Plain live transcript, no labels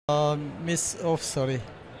Miss, oh, sorry.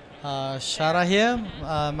 Shara here.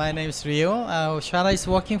 My name is Rio. Shara is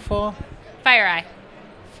working for FireEye.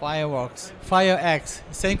 Fireworks. FireX,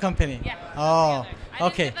 same company. Yeah. Oh, I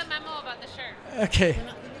okay. didn't get the memo about the shirt. Okay. Can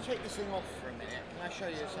you take this thing off for a minute? Can I show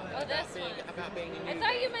you something Oh, about this being, one. about being a I newbie?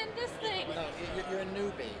 thought you meant this thing. No, you're a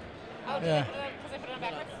newbie. Oh, Yeah. because I put it on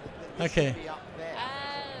backwards? This Okay. should be up there.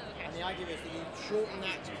 Oh, And okay. the idea is that you shorten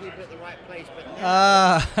that to keep it at the right place, but now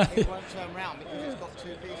Ah, it won't turn round because it's got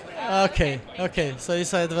two pieces. okay, okay. So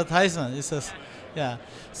it's an advertisement. It says, yeah.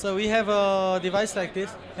 So we have a device like this.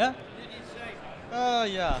 Yeah. Oh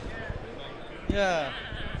yeah, yeah,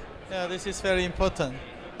 yeah. This is very important.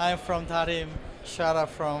 I'm from Tarim, Shara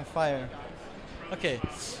from Fire. Okay,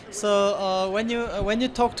 so when you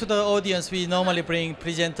talk to the audience, we normally bring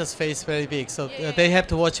presenter's face very big, so they have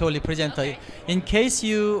to watch only presenter. Okay. In case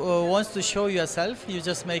you want to show yourself, you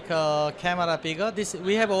just make a camera bigger. This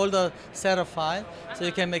we have all the setup file, so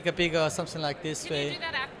you can make a bigger something like this Can way. you do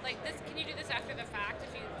that after, like this? Can you do this after the fact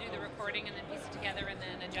if you do the recording and then piece it together and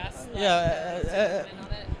then adjust? Yeah, and all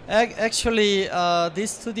that? Actually,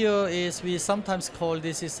 this studio is, we sometimes call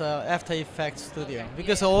this is a After Effects studio,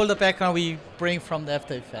 because all the background we bring from the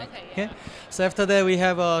After Effects. Okay, yeah. So after that we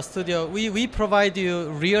have a studio. We provide you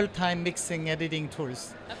real-time mixing editing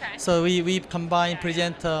tools. Okay. So we combine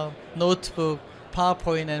presenter, notebook,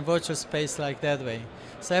 PowerPoint, and virtual space like that way.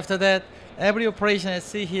 So after that, every operation I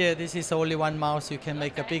see here, this is only one mouse. You can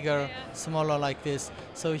make a bigger, smaller like this.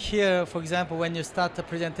 So here, for example, when you start the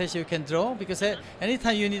presentation, you can draw, because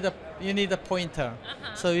anytime you need a pointer.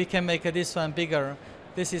 So you can make this one bigger.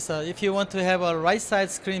 This is if you want to have a right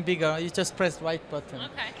side screen bigger, you just press right button.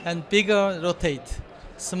 Okay. And bigger, rotate.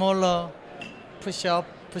 Smaller, push up,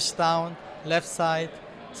 push down, left side.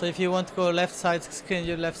 So if you want to go left side screen,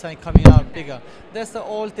 your left side coming out bigger. That's the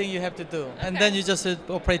whole thing you have to do. And then you just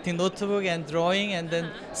operating notebook and drawing and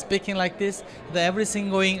then speaking like this. Then everything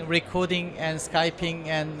going recording and Skyping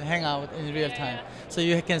and hangout in real time. So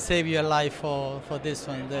you can save your life for this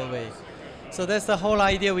one that way. So that's the whole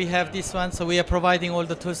idea. We have this one. So we are providing all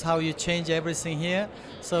the tools how you change everything here.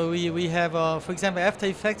 So we have, for example, After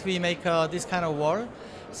Effects, we make this kind of wall.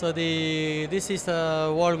 So this is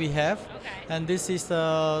the wall we have, and this is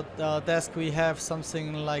the desk we have,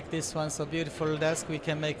 something like this one. So beautiful desk. We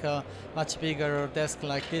can make a much bigger desk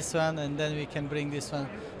like this one, and then we can bring this one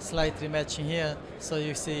slightly matching here. So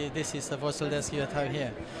you see, this is the virtual desk you have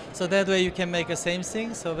here. So that way you can make the same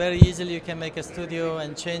thing. So very easily you can make a studio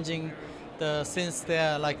and changing the scenes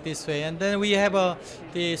there like this way. And then we have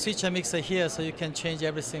the switcher mixer here, so you can change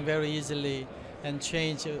everything very easily and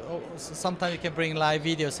change. Sometimes you can bring live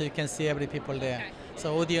video so you can see every people there.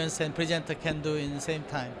 So audience and presenter can do in the same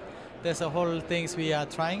time. That's the whole things we are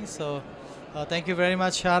trying. So thank you very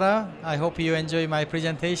much, Shara. I hope you enjoy my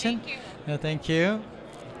presentation. Thank you. Thank you.